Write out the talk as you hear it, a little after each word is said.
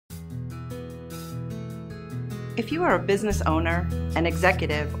If you are a business owner, an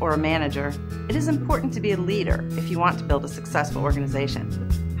executive, or a manager, it is important to be a leader if you want to build a successful organization.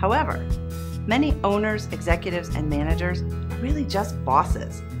 However, many owners, executives, and managers are really just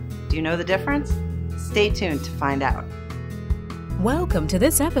bosses. Do you know the difference? Stay tuned to find out. Welcome to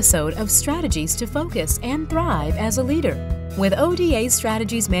this episode of Strategies to Focus and Thrive as a Leader with ODA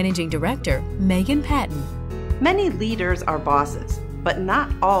Strategies Managing Director, Megan Patton. Many leaders are bosses, but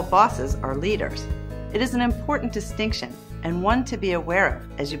not all bosses are leaders. It is an important distinction and one to be aware of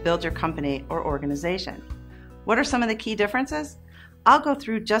as you build your company or organization. What are some of the key differences? I'll go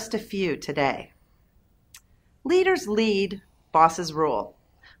through just a few today. Leaders lead, bosses rule.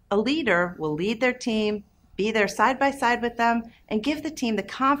 A leader will lead their team, be there side by side with them, and give the team the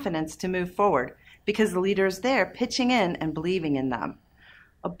confidence to move forward because the leader is there pitching in and believing in them.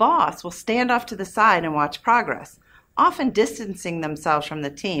 A boss will stand off to the side and watch progress, often distancing themselves from the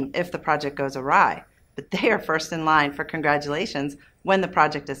team if the project goes awry, but they are first in line for congratulations when the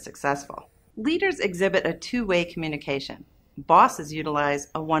project is successful. Leaders exhibit a two-way communication. Bosses utilize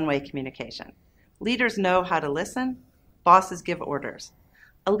a one-way communication. Leaders know how to listen. Bosses give orders.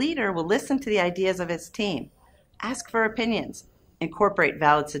 A leader will listen to the ideas of his team, ask for opinions, incorporate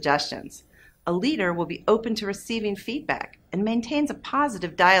valid suggestions. A leader will be open to receiving feedback and maintains a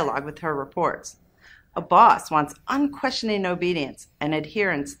positive dialogue with her reports. A boss wants unquestioning obedience and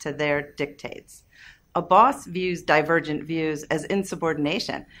adherence to their dictates. A boss views divergent views as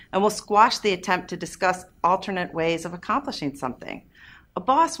insubordination and will squash the attempt to discuss alternate ways of accomplishing something. A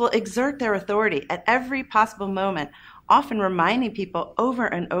boss will exert their authority at every possible moment, often reminding people over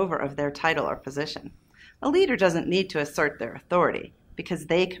and over of their title or position. A leader doesn't need to assert their authority because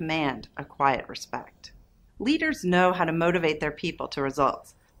they command a quiet respect. Leaders know how to motivate their people to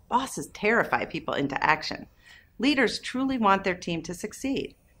results. Bosses terrify people into action. Leaders truly want their team to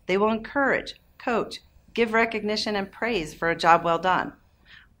succeed. They will encourage, coach, give recognition and praise for a job well done.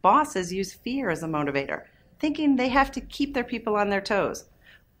 Bosses use fear as a motivator, thinking they have to keep their people on their toes,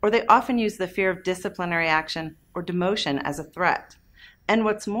 or they often use the fear of disciplinary action or demotion as a threat. And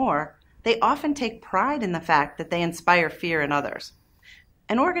what's more, they often take pride in the fact that they inspire fear in others.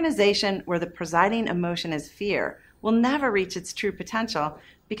 An organization where the presiding emotion is fear will never reach its true potential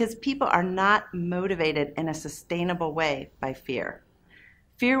because people are not motivated in a sustainable way by fear.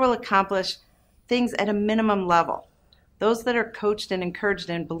 Fear will accomplish things at a minimum level. Those that are coached and encouraged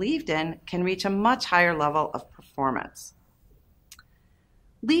and believed in can reach a much higher level of performance.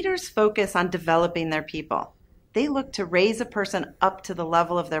 Leaders focus on developing their people. They look to raise a person up to the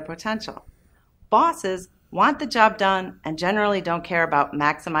level of their potential. Bosses want the job done and generally don't care about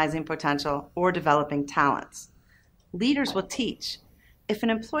maximizing potential or developing talents. Leaders will teach. If an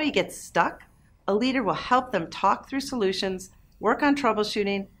employee gets stuck, a leader will help them talk through solutions, work on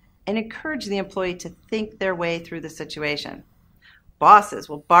troubleshooting, and encourage the employee to think their way through the situation. Bosses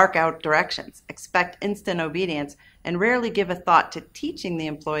will bark out directions, expect instant obedience, and rarely give a thought to teaching the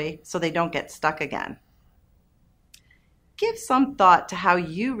employee so they don't get stuck again. Give some thought to how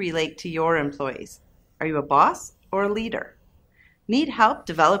you relate to your employees. Are you a boss or a leader? Need help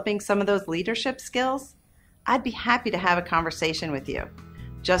developing some of those leadership skills? I'd be happy to have a conversation with you.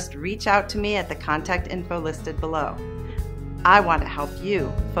 Just reach out to me at the contact info listed below. I want to help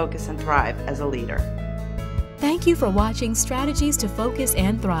you focus and thrive as a leader. Thank you for watching Strategies to Focus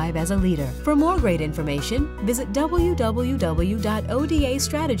and Thrive as a Leader. For more great information, visit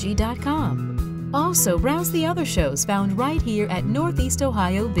www.odastrategy.com. Also, browse the other shows found right here at Northeast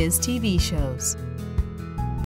Ohio Biz TV Shows.